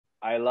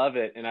I love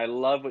it. And I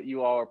love what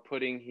you all are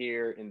putting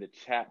here in the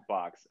chat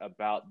box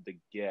about the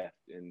gift.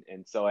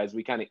 And so as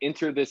we kind of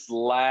enter this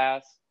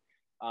last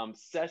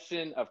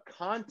session of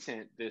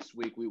content this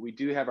week, we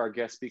do have our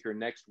guest speaker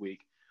next week.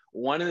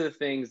 One of the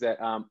things that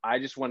I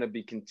just want to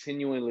be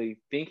continually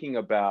thinking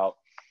about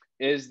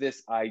is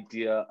this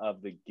idea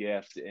of the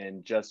gift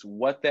and just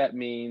what that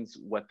means,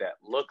 what that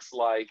looks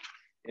like.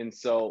 And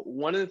so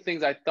one of the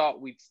things I thought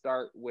we'd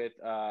start with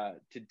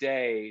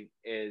today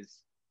is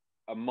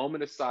a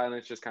moment of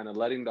silence, just kind of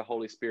letting the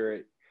Holy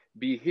Spirit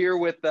be here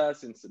with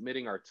us and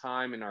submitting our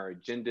time and our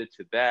agenda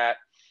to that.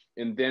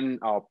 And then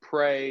I'll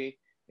pray,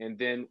 and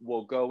then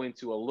we'll go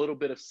into a little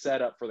bit of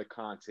setup for the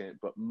content.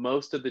 But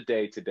most of the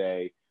day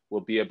today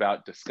will be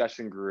about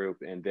discussion group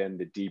and then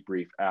the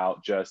debrief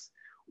out. Just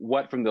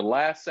what from the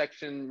last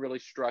section really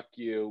struck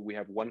you. We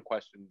have one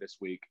question this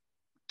week.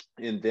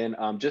 And then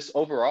just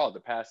overall, the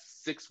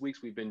past 6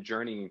 weeks we've been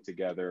journeying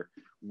together,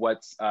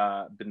 what's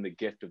been the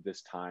gift of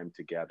this time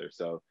together.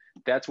 So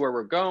that's where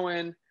we're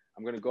going.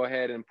 I'm going to go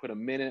ahead and put a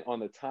minute on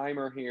the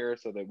timer here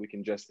so that we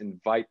can just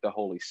invite the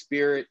Holy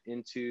Spirit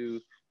into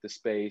the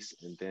space,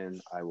 and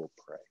then I will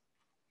pray.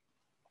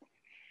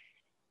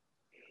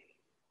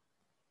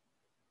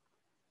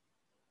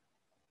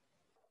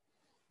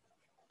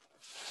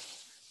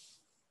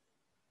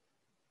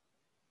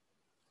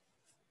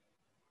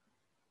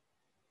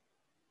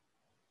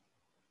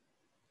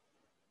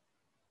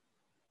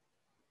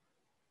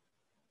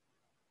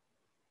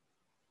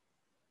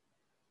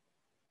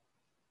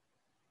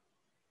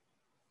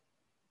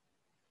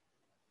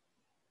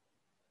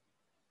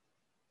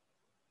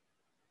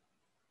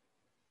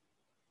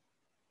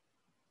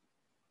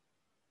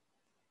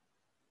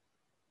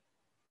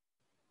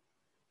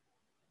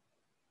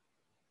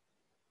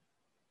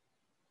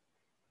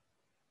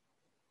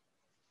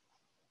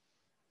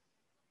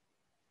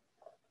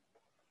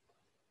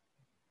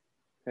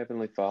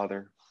 Heavenly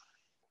Father,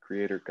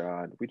 Creator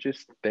God, we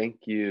just thank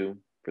you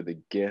for the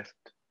gift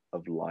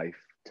of life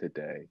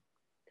today.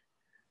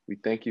 We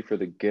thank you for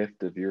the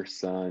gift of your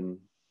Son,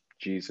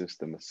 Jesus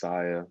the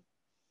Messiah.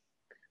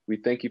 We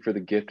thank you for the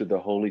gift of the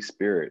Holy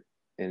Spirit,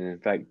 and in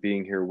fact,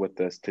 being here with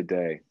us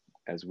today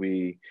as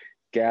we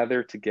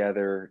gather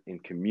together in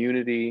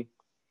community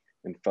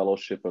and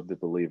fellowship of the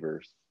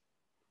believers.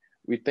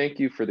 We thank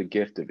you for the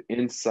gift of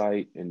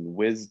insight and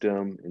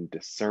wisdom and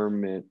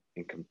discernment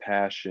and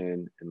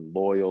compassion and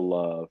loyal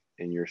love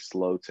and your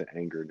slow to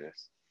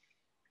angerness.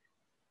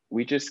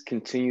 We just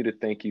continue to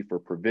thank you for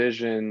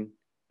provision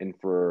and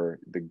for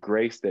the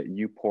grace that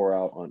you pour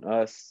out on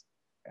us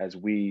as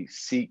we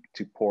seek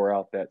to pour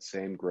out that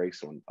same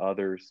grace on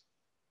others.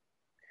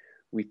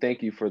 We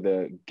thank you for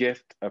the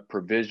gift of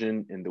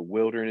provision in the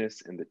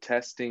wilderness and the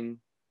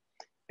testing.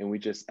 And we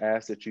just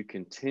ask that you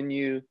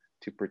continue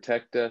to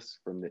protect us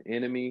from the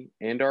enemy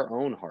and our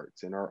own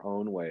hearts in our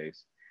own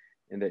ways,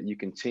 and that you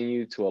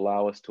continue to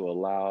allow us to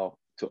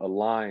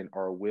align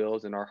our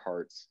wills and our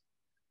hearts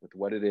with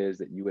what it is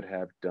that you would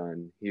have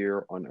done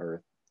here on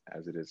earth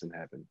as it is in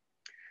heaven.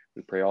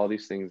 We pray all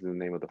these things in the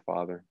name of the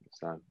Father, the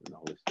Son, and the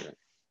Holy Spirit.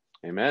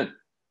 Amen.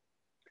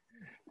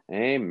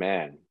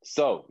 Amen.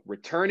 So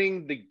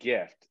returning the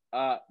gift,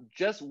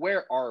 just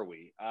where are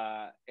we?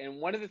 And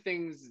one of the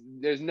things,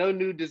 there's no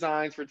new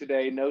designs for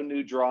today, no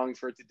new drawings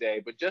for today,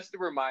 but just a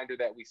reminder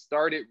that we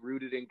started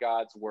rooted in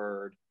God's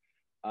word.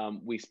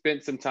 We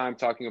spent some time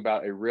talking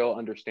about a real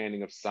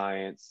understanding of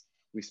science.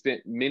 We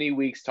spent many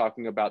weeks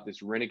talking about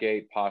this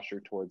renegade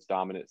posture towards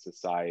dominant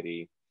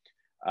society,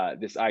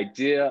 this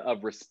idea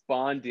of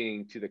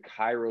responding to the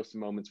Kairos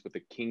moments with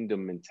a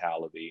kingdom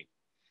mentality.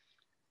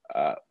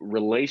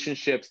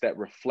 Relationships that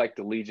reflect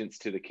allegiance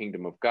to the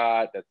kingdom of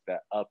God, that's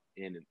that up,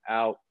 in, and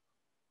out.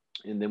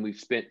 And then we've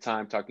spent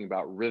time talking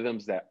about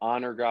rhythms that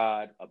honor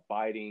God,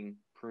 abiding,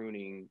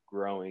 pruning,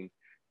 growing,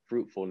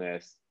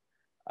 fruitfulness.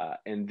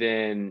 And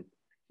then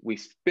we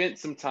spent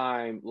some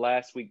time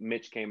last week,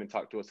 Mitch came and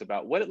talked to us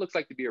about what it looks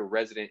like to be a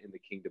resident in the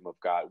kingdom of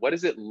God. What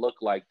does it look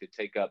like to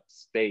take up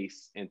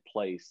space and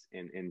place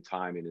in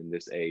time and in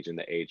this age and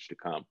the age to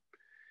come?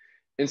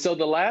 And so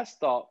the last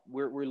thought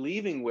we're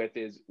leaving with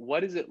is, what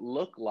does it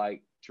look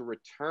like to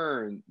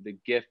return the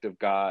gift of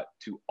God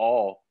to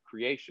all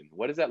creation?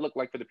 What does that look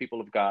like for the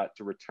people of God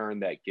to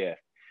return that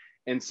gift?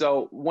 And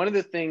so one of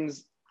the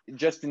things,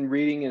 just in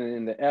reading and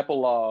in the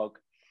epilogue,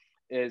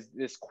 is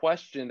this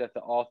question that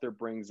the author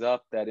brings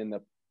up, that in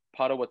the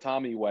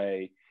Potawatomi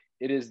way,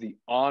 it is the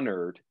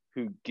honored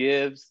who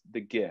gives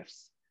the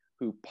gifts,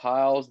 who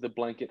piles the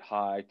blanket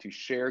high to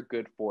share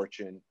good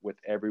fortune with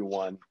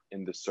everyone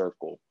in the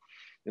circle.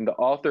 And the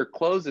author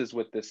closes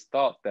with this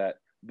thought that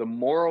the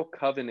moral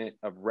covenant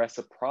of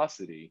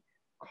reciprocity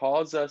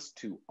calls us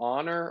to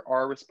honor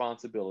our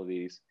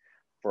responsibilities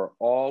for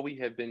all we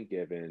have been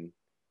given,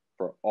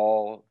 for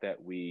all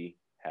that we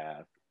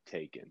have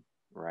taken,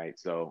 right?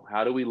 So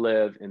how do we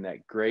live in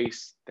that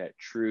grace, that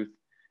truth,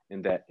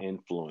 and that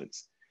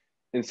influence?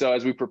 And so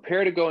as we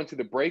prepare to go into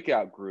the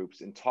breakout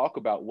groups and talk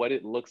about what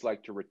it looks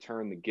like to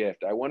return the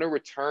gift, I want to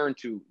return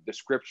to the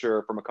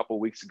scripture from a couple of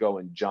weeks ago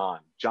in John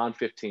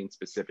 15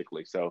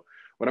 specifically. So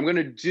What I'm going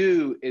to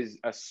do is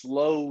a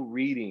slow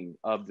reading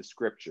of the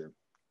scripture.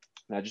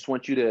 And I just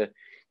want you to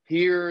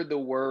hear the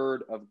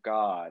word of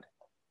God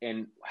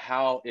and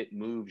how it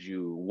moves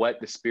you,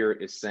 what the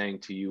Spirit is saying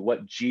to you,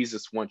 what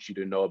Jesus wants you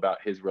to know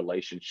about his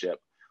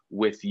relationship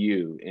with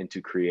you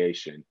into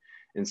creation.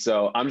 And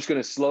so I'm just going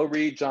to slow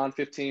read John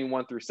 15,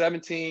 1 through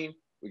 17.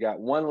 We got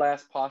one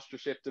last posture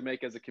shift to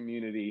make as a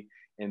community,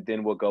 and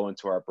then we'll go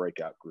into our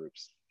breakout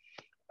groups.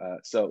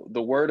 So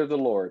the word of the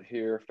Lord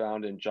here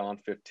found in John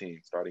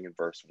 15, starting in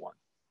verse 1.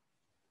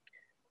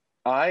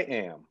 I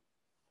am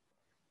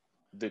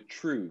the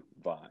true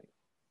vine,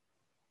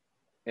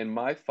 and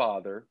my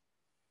Father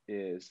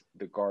is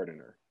the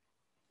gardener.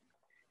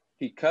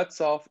 He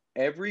cuts off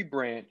every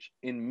branch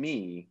in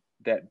me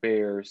that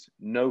bears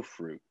no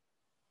fruit,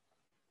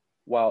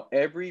 while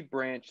every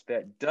branch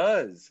that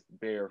does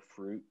bear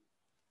fruit,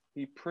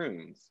 he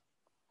prunes,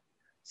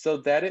 so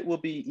that it will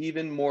be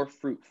even more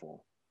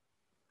fruitful.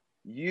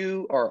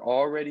 You are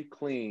already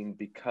clean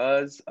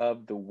because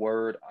of the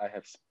word I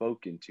have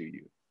spoken to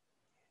you.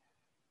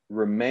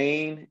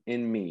 Remain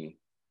in me,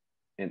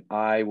 and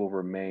I will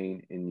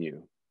remain in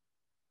you.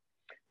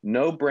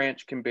 No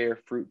branch can bear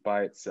fruit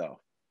by itself.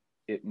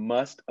 It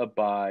must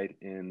abide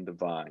in the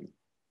vine.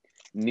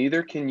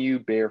 Neither can you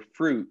bear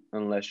fruit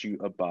unless you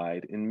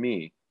abide in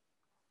me.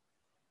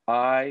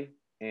 I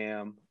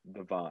am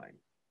the vine.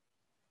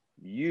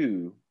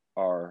 You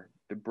are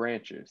the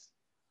branches.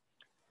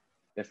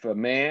 If a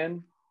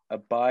man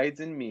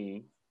abides in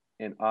me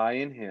and I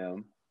in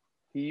him,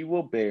 he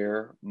will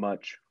bear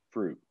much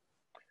fruit.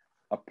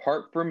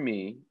 Apart from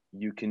me,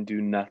 you can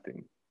do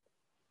nothing.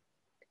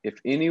 If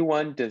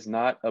anyone does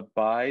not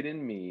abide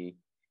in me,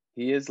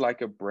 he is like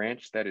a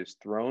branch that is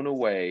thrown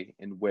away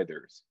and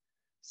withers.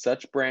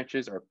 Such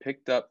branches are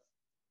picked up,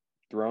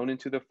 thrown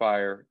into the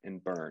fire,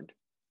 and burned.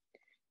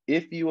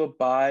 If you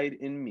abide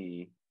in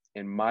me,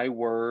 and my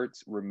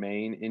words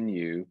remain in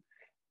you,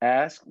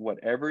 ask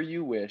whatever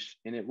you wish,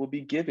 and it will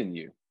be given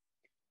you.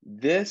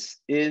 This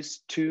is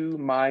to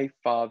my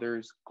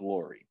Father's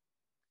glory,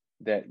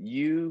 that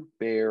you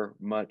bear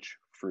much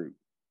fruit,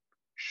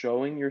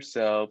 showing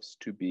yourselves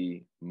to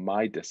be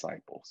my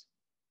disciples.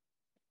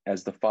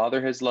 As the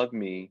Father has loved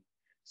me,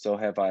 so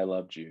have I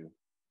loved you.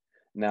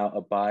 Now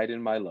abide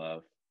in my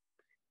love.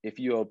 If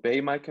you obey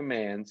my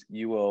commands,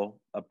 you will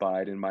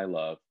abide in my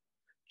love,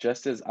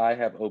 just as I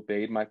have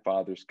obeyed my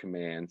Father's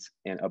commands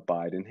and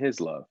abide in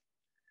his love.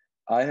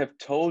 I have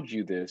told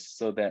you this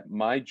so that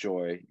my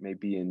joy may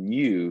be in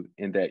you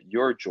and that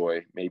your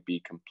joy may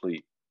be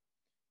complete.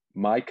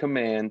 My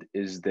command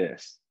is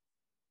this: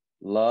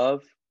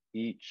 love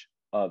each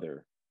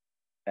other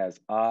as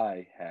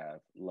I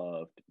have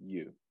loved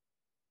you.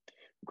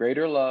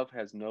 Greater love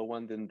has no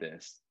one than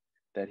this,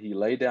 that he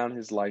lay down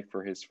his life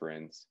for his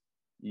friends.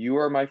 You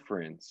are my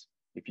friends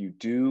if you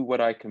do what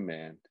I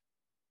command.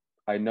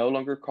 I no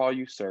longer call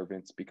you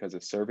servants, because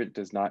a servant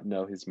does not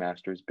know his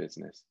master's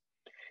business.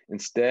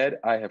 Instead,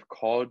 I have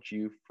called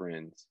you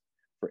friends,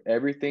 for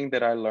everything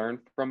that I learned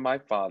from my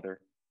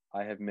Father,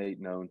 I have made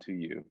known to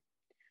you.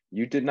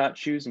 You did not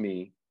choose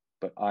me,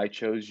 but I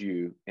chose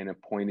you and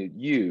appointed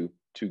you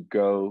to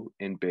go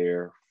and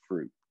bear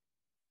fruit,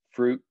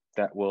 fruit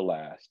that will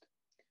last.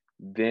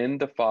 Then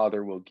the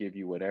Father will give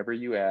you whatever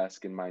you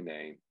ask in my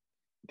name.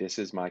 This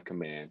is my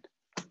command: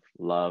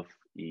 love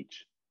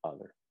each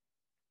other.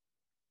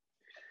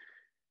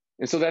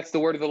 And so that's the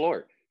word of the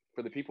Lord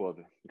for the people of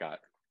God.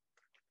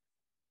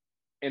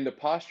 And the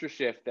posture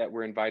shift that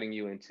we're inviting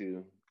you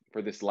into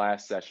for this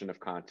last session of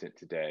content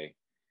today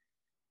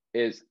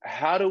is,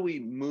 how do we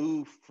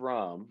move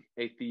from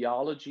a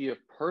theology of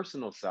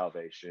personal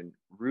salvation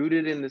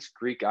rooted in this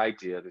Greek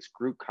idea, this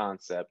Greek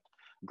concept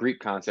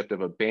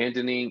of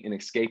abandoning and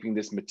escaping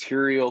this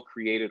material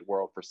created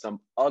world for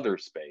some other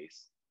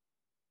space,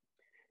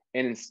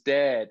 and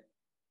instead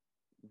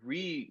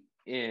rediscover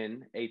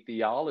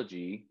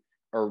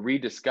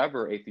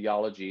a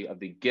theology of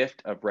the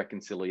gift of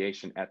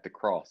reconciliation at the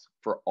cross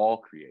for all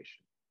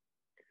creation,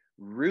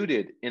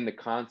 rooted in the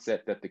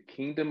concept that the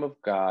kingdom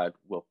of God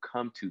will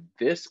come to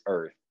this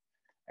earth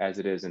as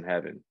it is in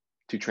heaven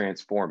to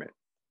transform it,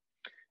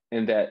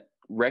 and that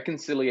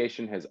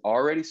reconciliation has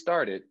already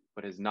started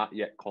but has not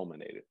yet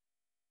culminated.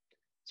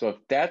 So if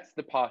that's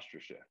the posture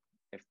shift,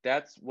 if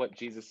that's what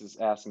Jesus is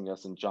asking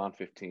us in John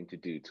 15 to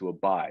do, to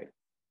abide,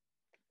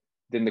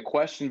 then the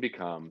question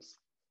becomes,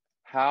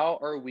 how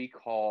are we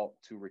called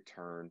to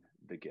return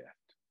the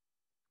gift?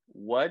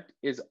 What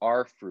is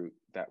our fruit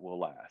that will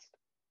last?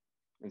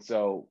 And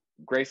so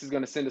Grace is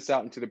going to send us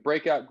out into the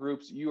breakout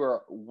groups. You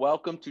are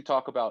welcome to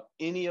talk about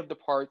any of the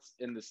parts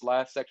in this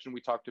last section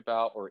we talked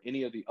about, or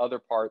any of the other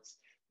parts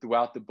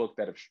throughout the book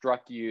that have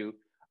struck you.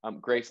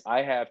 Grace,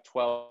 I have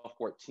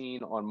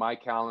 12:14 on my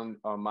calendar,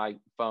 on my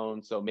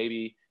phone. So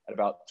maybe at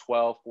about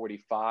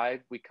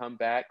 12:45, we come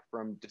back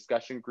from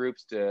discussion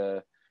groups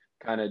to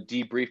kind of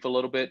debrief a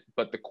little bit.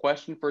 But the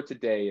question for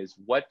today is,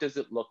 what does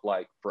it look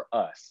like for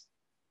us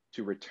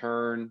to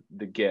return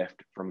the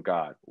gift from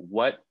God?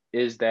 What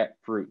is that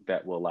fruit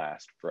that will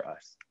last for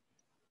us?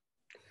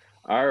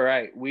 All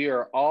right, we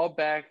are all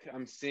back.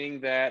 I'm seeing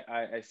that.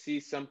 I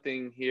see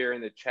something here in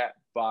the chat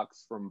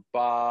box from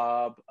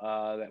Bob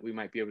that we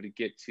might be able to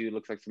get to.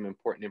 Looks like some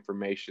important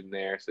information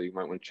there, so you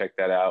might want to check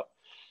that out.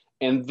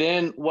 And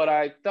then what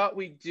I thought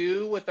we'd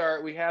do with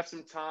we have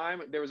some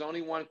time. There was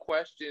only one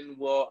question.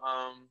 Well,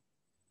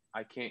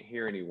 I can't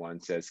hear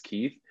anyone, says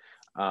Keith.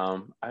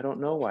 I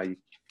don't know why.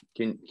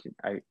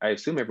 I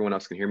assume everyone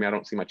else can hear me. I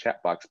don't see my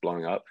chat box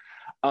blowing up.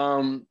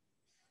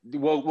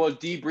 We'll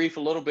debrief a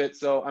little bit.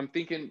 So I'm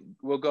thinking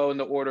we'll go in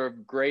the order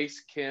of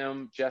Grace,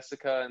 Kim,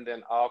 Jessica, and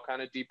then I'll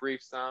kind of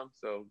debrief some.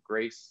 So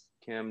Grace,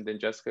 Kim, then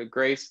Jessica.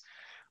 Grace,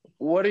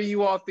 what are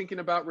you all thinking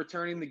about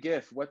returning the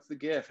gift? What's the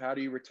gift? How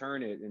do you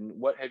return it? And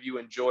what have you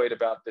enjoyed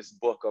about this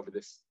book over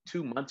this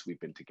 2 months we've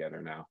been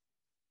together now?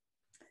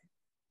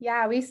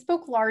 Yeah, we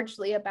spoke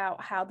largely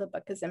about how the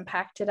book has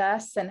impacted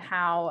us and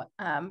how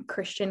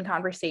Christian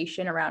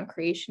conversation around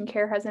creation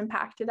care has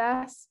impacted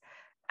us.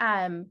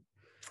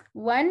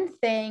 One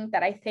thing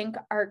that I think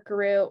our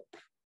group,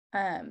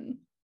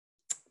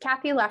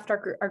 Kathy left our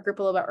group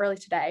a little bit early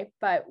today,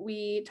 but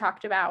we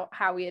talked about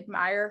how we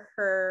admire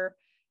her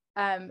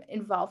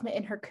involvement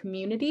in her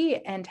community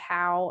and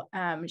how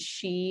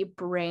she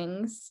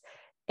brings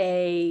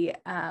a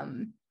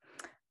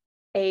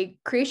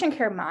creation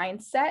care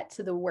mindset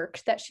to the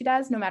work that she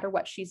does, no matter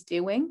what she's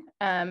doing,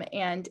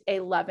 and a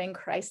loving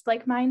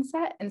Christ-like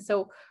mindset. And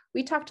so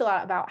we talked a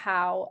lot about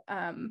how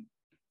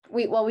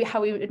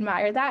how we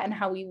admire that and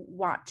how we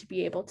want to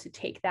be able to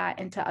take that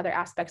into other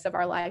aspects of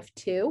our life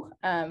too,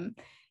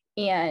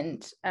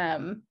 and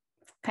kind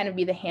of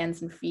be the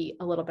hands and feet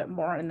a little bit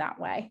more in that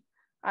way.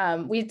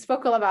 We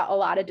spoke about a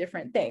lot of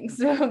different things,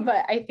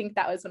 but I think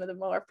that was one of the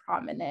more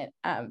prominent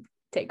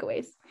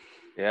takeaways.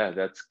 Yeah,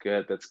 that's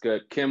good. That's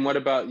good. Kim, what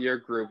about your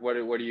group? What are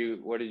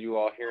you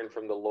all hearing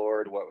from the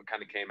Lord? What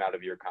kind of came out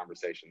of your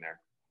conversation there?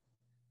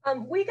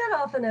 We got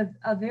off on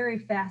a very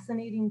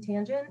fascinating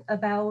tangent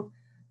about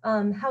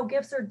how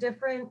gifts are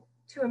different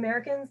to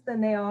Americans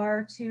than they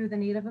are to the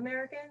Native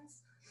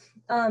Americans.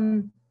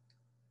 And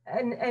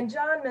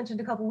John mentioned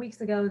a couple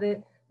weeks ago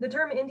that the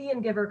term Indian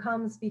giver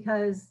comes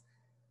because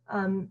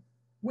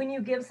when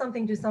you give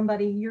something to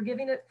somebody, you're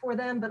giving it for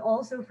them, but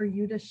also for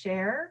you to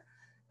share.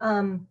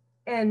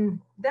 And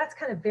that's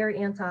kind of very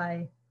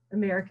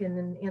anti-American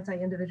and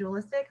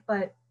anti-individualistic,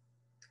 but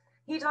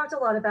he talked a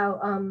lot about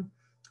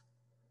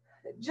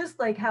just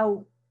like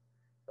how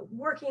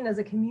working as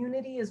a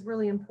community is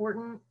really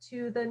important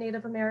to the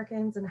Native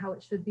Americans and how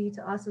it should be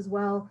to us as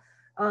well.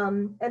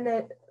 And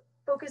that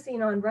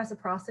focusing on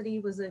reciprocity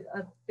was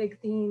a big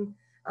theme.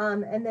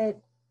 And that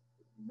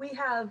we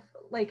have,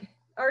 like,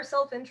 our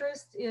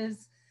self-interest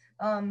is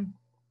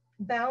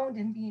bound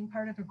in being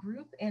part of a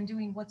group and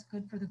doing what's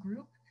good for the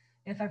group.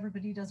 If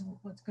everybody does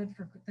what's good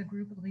for the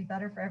group, it'll be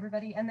better for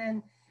everybody. And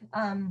then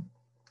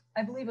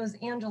I believe it was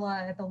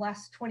Angela at the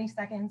last 20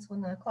 seconds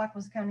when the clock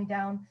was counting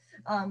down,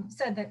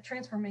 said that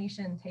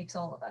transformation takes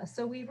all of us.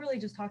 So we really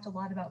just talked a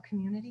lot about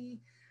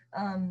community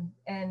and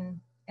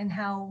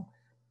how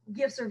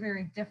gifts are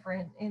very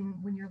different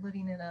when you're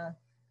living in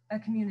a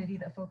community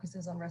that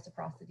focuses on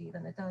reciprocity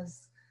than it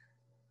does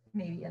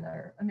maybe in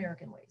our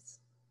American ways.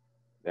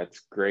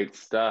 That's great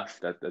stuff.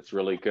 That's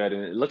really good.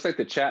 And it looks like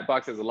the chat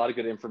box has a lot of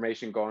good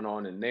information going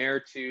on in there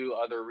too,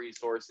 other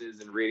resources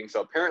and reading. So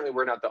apparently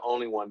we're not the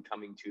only one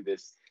coming to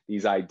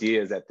these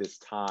ideas at this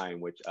time,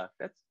 which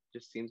that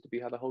just seems to be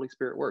how the Holy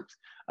Spirit works.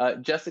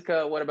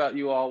 Jessica, what about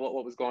you all?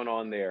 What was going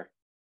on there?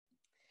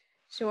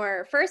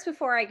 Sure. First,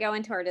 before I go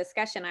into our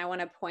discussion, I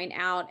want to point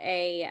out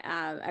a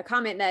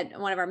comment that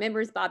one of our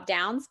members, Bob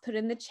Downs, put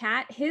in the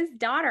chat. His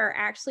daughter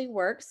actually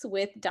works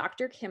with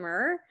Dr.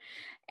 Kimmerer,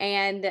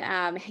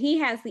 and he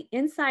has the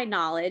inside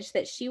knowledge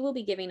that she will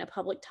be giving a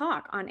public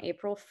talk on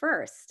April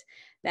 1st.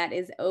 That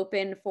is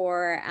open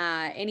for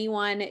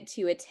anyone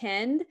to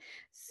attend.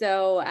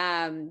 So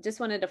just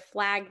wanted to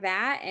flag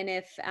that. And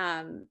if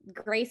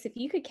Grace, if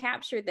you could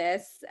capture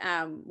this,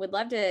 would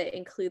love to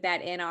include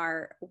that in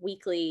our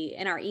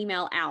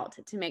email out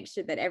to make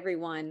sure that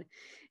everyone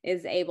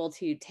is able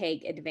to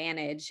take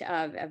advantage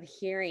of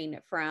hearing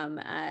from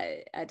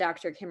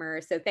Dr.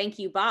 Kimmerer. So thank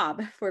you,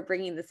 Bob, for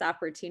bringing this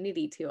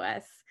opportunity to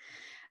us.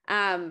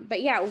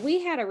 But yeah,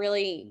 we had a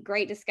really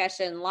great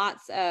discussion,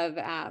 lots of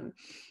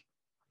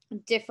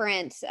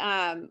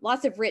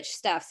lots of rich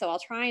stuff. So I'll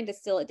try and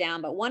distill it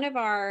down. But one of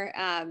our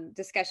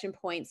discussion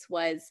points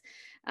was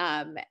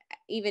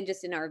even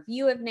just in our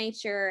view of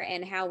nature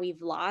and how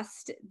we've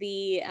lost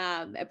the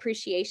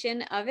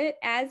appreciation of it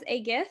as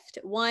a gift.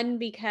 One,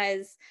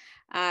 because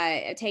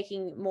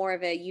taking more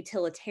of a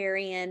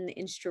utilitarian,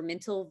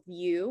 instrumental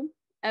view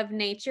of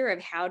nature,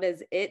 of how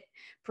does it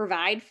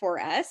provide for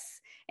us,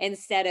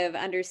 instead of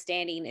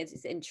understanding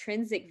its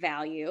intrinsic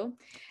value,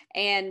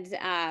 and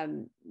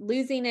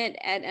losing it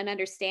at an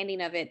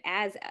understanding of it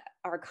as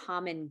our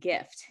common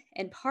gift.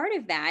 And part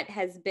of that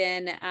has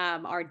been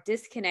our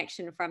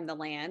disconnection from the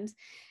land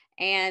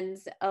and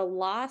a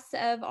loss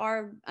of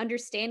our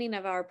understanding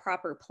of our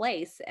proper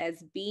place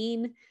as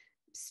being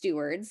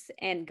stewards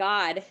and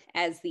God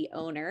as the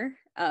owner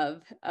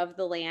of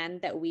the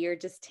land, that we are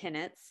just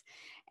tenants.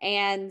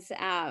 And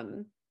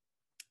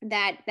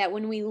that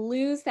when we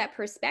lose that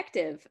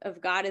perspective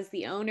of God as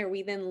the owner,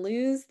 we then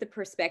lose the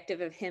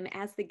perspective of him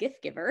as the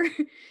gift giver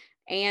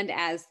and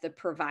as the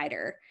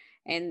provider,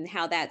 and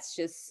how that's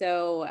just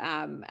so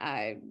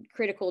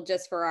critical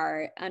just for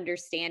our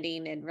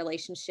understanding and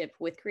relationship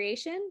with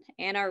creation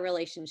and our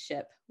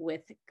relationship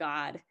with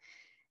God.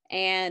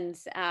 And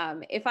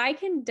if I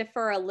can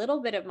defer a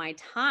little bit of my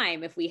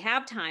time, if we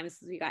have time,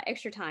 since we got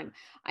extra time,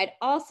 I'd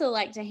also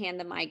like to hand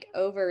the mic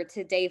over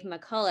to Dave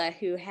McCullough,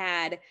 who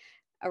had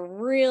a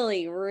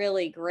really,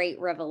 really great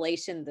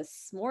revelation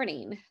this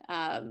morning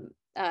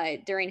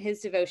during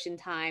his devotion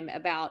time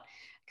about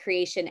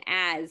creation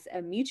as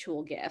a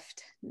mutual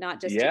gift,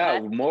 not just to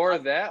us, more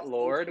of that,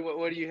 Lord.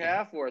 What do you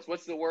have for us?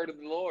 What's the word of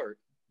the Lord?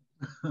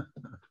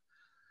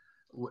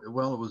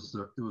 Well, it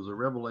was a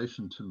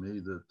revelation to me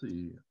that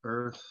the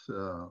earth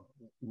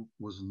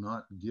was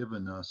not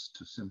given us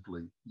to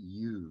simply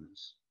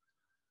use,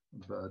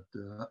 but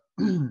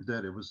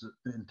that it was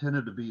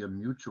intended to be a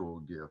mutual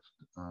gift.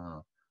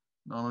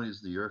 Not only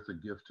is the earth a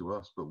gift to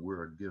us, but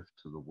we're a gift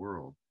to the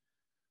world.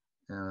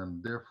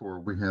 And therefore,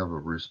 we have a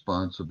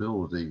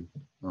responsibility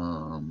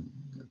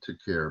to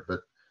care.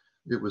 But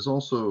it was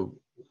also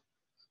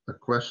a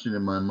question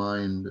in my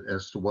mind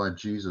as to why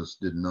Jesus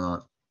did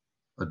not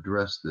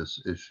address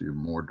this issue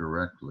more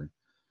directly.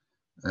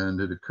 And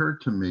it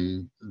occurred to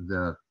me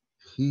that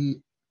he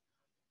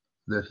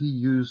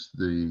used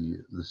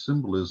the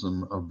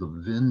symbolism of the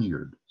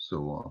vineyard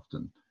so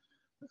often.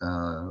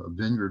 A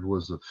vineyard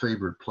was a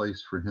favorite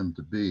place for him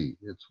to be.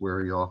 It's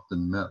where he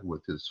often met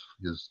with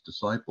his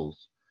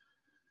disciples.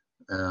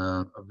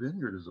 And a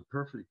vineyard is a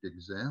perfect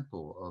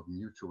example of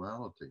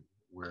mutuality,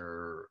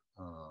 where,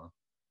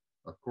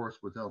 of course,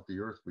 without the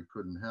earth, we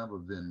couldn't have a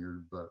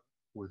vineyard, but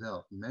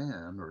without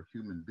man or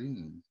human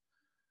beings,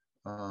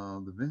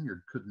 the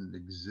vineyard couldn't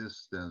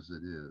exist as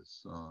it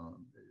is.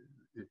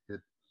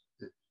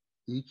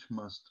 Each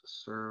must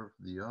serve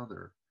the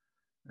other.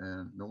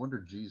 And no wonder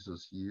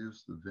Jesus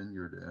used the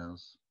vineyard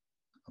as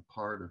a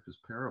part of his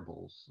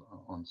parables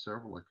on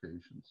several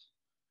occasions.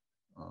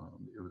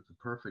 It was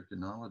a perfect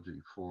analogy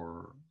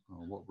for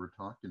what we're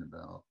talking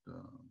about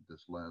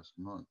this last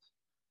month.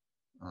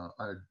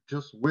 I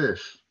just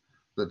wish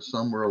that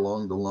somewhere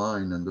along the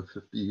line in the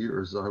 50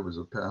 years I was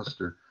a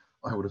pastor,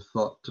 I would have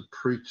thought to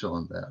preach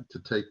on that, to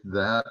take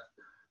that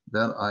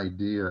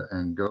idea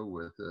and go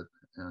with it.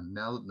 And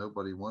now that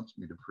nobody wants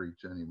me to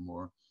preach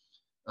anymore,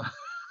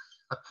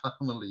 I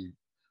finally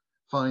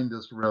find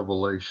this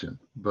revelation.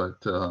 But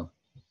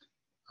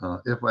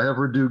if I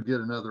ever do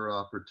get another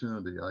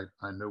opportunity,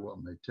 I know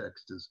what my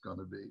text is going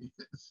to be.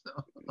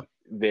 So.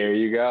 There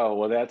you go.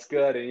 Well, that's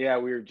good. And yeah,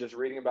 we were just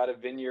reading about a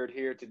vineyard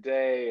here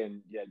today.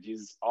 And yeah,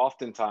 Jesus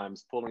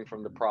oftentimes pulling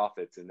from the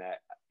prophets and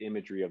that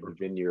imagery of the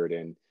vineyard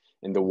and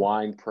the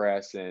wine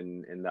press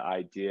and the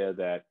idea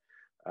that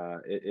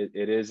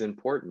it is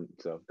important.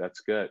 So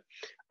that's good.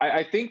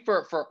 I think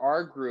for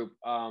our group,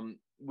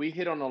 we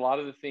hit on a lot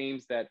of the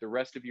themes that the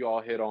rest of you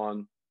all hit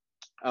on.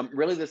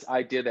 Really this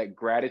idea that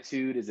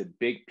gratitude is a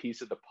big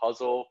piece of the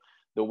puzzle.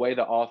 The way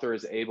the author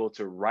is able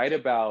to write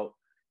about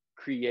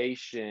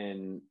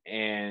creation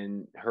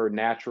and her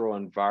natural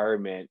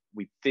environment,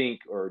 we think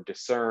or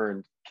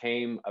discerned,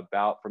 came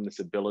about from this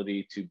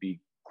ability to be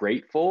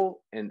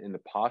grateful and in the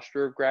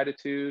posture of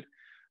gratitude.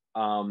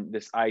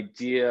 This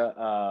idea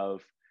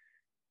of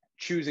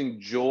choosing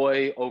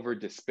joy over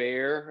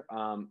despair,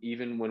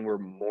 even when we're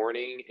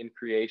mourning in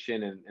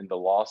creation and the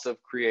loss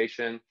of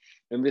creation.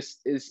 And this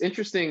is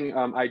interesting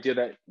idea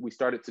that we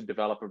started to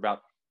develop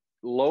about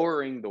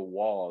lowering the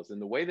walls. And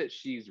the way that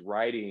she's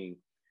writing,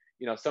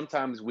 you know,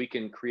 sometimes we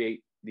can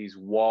create these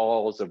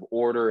walls of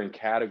order and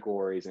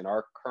categories in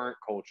our current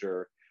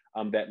culture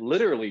that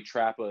literally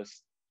trap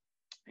us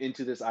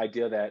into this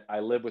idea that I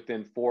live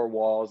within four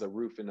walls, a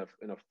roof, and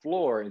a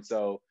floor. And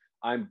so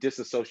I'm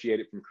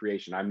disassociated from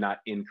creation. I'm not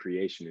in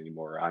creation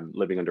anymore. I'm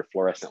living under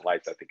fluorescent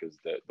lights, I think is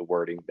the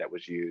wording that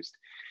was used.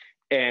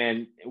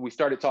 And we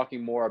started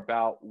talking more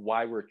about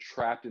why we're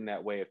trapped in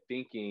that way of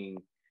thinking,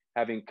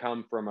 having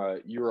come from a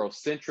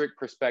Eurocentric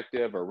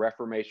perspective, a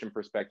Reformation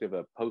perspective,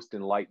 a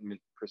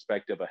post-Enlightenment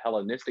perspective, a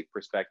Hellenistic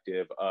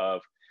perspective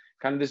of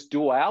kind of this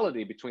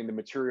duality between the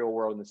material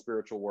world and the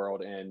spiritual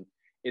world. And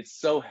it's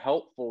so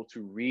helpful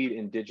to read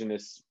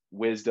indigenous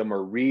wisdom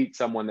or read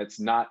someone that's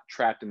not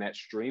trapped in that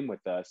stream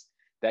with us,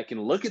 that can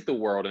look at the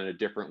world in a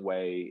different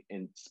way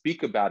and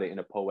speak about it in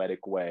a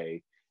poetic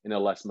way, in a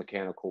less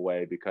mechanical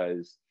way,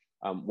 because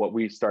what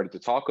we started to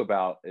talk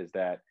about is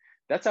that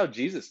that's how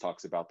Jesus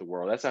talks about the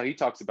world. That's how he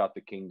talks about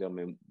the kingdom.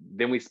 And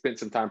then we spent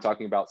some time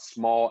talking about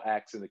small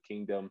acts in the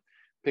kingdom,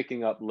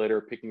 picking up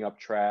litter, picking up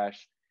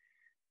trash.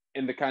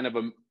 In the kind of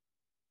a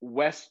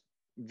West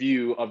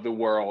view of the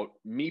world,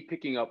 me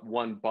picking up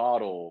one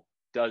bottle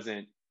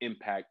doesn't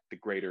impact the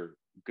greater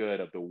good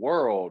of the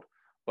world.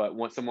 But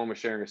once someone was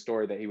sharing a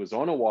story that he was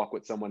on a walk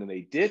with someone and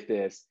they did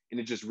this, and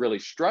it just really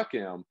struck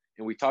him.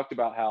 And we talked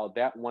about how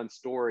that one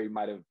story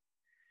might have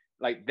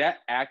like that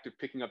act of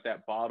picking up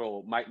that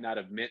bottle might not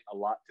have meant a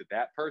lot to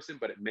that person,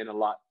 but it meant a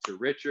lot to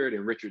Richard,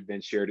 and Richard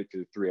then shared it to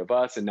the three of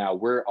us. And now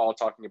we're all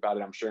talking about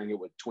it. I'm sharing it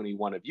with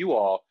 21 of you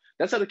all.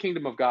 That's how the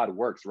kingdom of God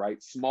works,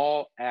 right?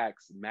 Small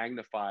acts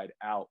magnified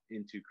out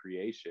into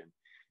creation.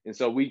 And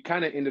so we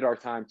kind of ended our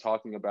time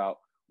talking about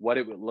what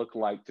it would look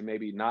like to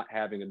maybe not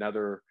having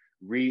another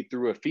read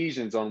through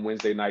Ephesians on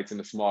Wednesday nights in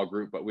a small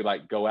group, but we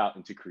like go out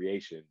into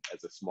creation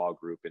as a small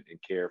group and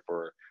care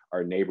for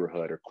our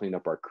neighborhood or clean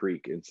up our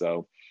creek. And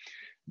so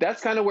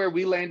that's kind of where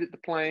we landed the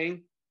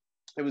plane.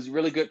 It was a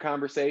really good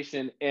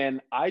conversation.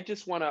 And I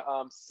just want to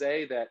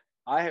say that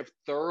I have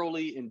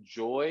thoroughly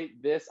enjoyed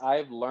this. I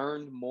have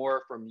learned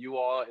more from you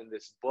all in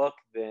this book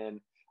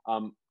than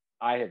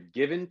I have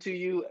given to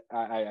you.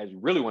 I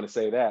really want to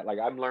say that. Like,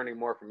 I'm learning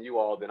more from you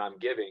all than I'm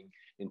giving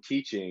and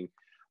teaching.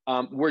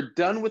 We're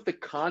done with the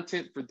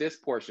content for this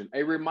portion.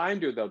 A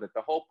reminder, though, that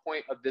the whole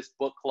point of this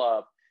book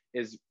club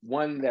is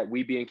one, that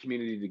we be in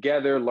community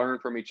together, learn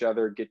from each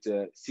other, get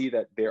to see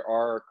that there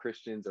are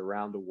Christians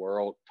around the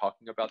world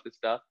talking about this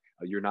stuff.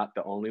 You're not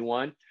the only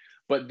one.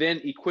 But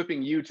then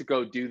equipping you to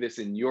go do this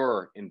in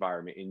your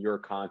environment, in your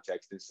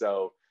context. And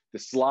so the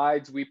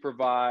slides we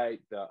provide,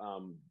 the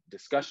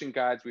discussion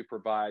guides we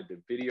provide,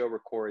 the video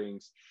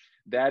recordings,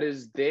 that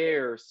is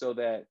there so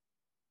that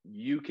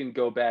you can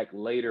go back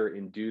later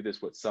and do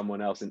this with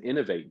someone else and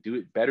innovate. Do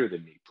it better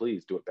than me.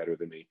 Please do it better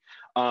than me.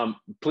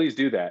 Please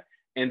do that.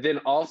 And then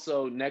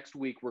also next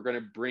week, we're going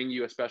to bring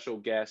you a special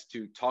guest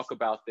to talk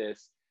about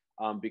this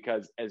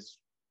because as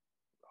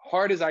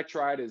hard as I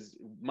tried, as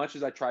much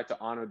as I tried to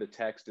honor the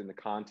text and the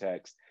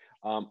context,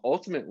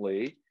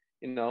 ultimately,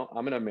 you know,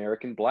 I'm an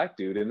American Black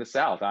dude in the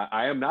South.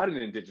 I am not an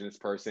Indigenous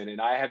person, and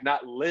I have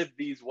not lived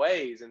these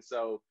ways. And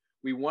so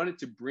we wanted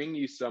to bring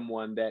you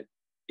someone that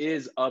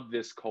is of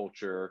this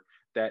culture,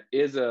 that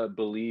is a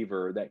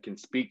believer, that can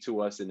speak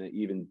to us in an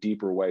even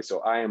deeper way. So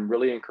I am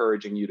really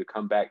encouraging you to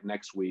come back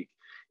next week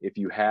if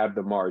you have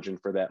the margin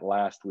for that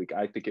last week.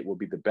 I think it will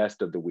be the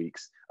best of the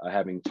weeks,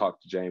 having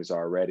talked to James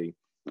already.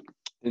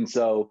 And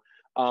so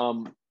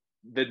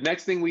the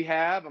next thing we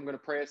have, I'm going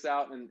to pray us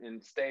out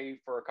and stay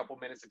for a couple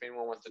minutes if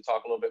anyone wants to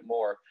talk a little bit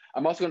more.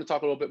 I'm also going to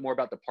talk a little bit more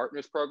about the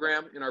Partners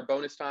Program in our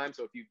bonus time.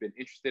 So if you've been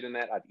interested in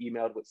that, I've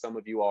emailed with some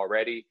of you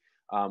already.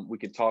 We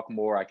can talk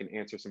more. I can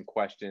answer some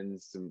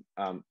questions,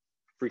 some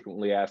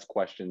frequently asked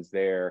questions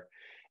there.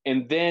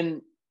 And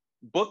then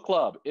Book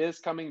Club is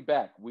coming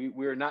back.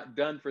 We're not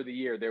done for the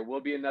year. There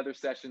will be another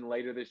session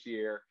later this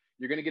year.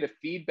 You're going to get a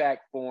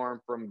feedback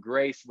form from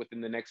Grace within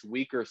the next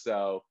week or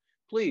so.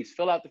 Please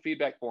fill out the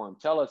feedback form.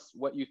 Tell us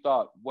what you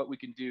thought, what we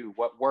can do,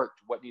 what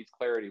worked, what needs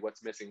clarity,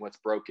 what's missing, what's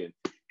broken,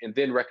 and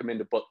then recommend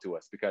a book to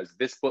us, because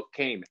this book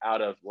came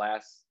out of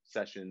last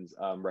session's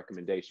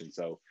recommendation.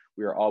 So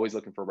we are always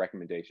looking for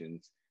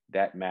recommendations.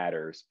 That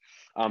matters.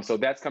 So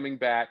that's coming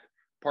back.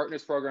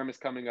 Partners Program is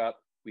coming up.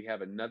 We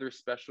have another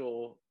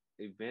special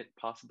event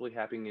possibly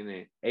happening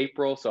in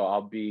April. So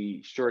I'll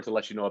be sure to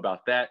let you know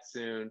about that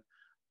soon.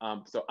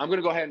 So I'm going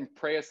to go ahead and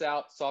pray us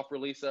out, soft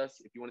release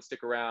us. If you want to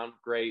stick around,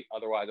 great.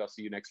 Otherwise, I'll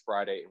see you next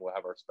Friday and we'll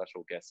have our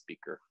special guest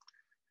speaker.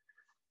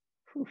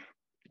 Whew,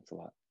 that's a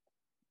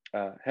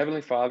lot.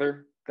 Heavenly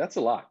Father, that's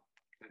a lot.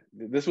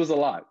 This was a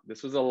lot.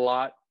 This was a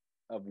lot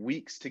of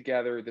weeks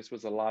together. This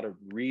was a lot of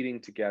reading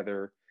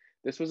together.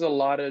 This was a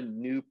lot of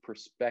new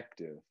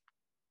perspective.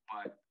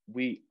 But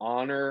we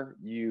honor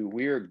you.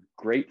 We are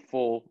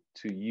grateful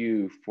to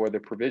you for the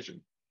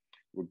provision.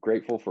 We're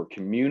grateful for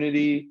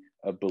community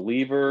of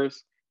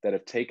believers that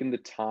have taken the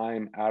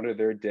time out of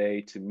their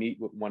day to meet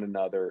with one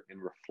another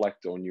and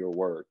reflect on your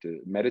word,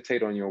 to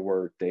meditate on your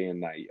word day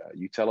and night.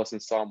 You tell us in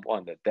Psalm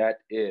 1 that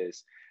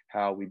is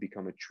how we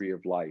become a tree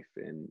of life,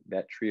 and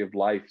that tree of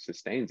life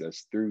sustains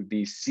us through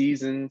these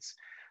seasons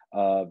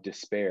of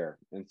despair.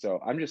 And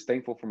so I'm just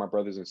thankful for my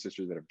brothers and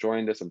sisters that have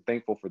joined us. I'm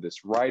thankful for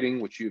this writing,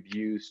 which you've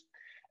used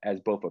as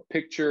both a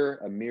picture,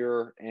 a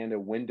mirror, and a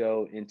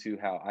window into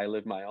how I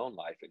live my own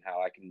life and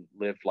how I can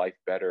live life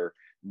better,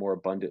 more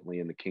abundantly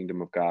in the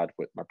kingdom of God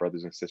with my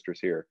brothers and sisters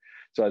here.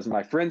 So as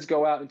my friends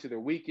go out into their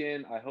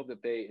weekend, I hope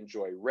that they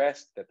enjoy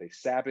rest, that they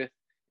Sabbath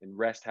and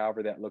rest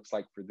however that looks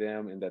like for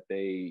them, and that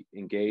they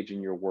engage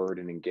in your word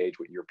and engage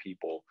with your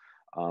people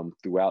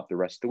throughout the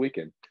rest of the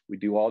weekend. We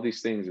do all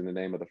these things in the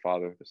name of the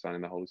Father, the Son,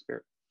 and the Holy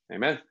Spirit.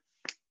 Amen.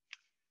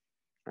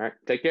 All right,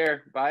 take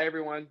care. Bye,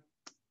 everyone.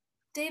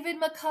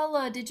 David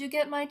McCullough, did you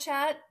get my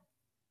chat?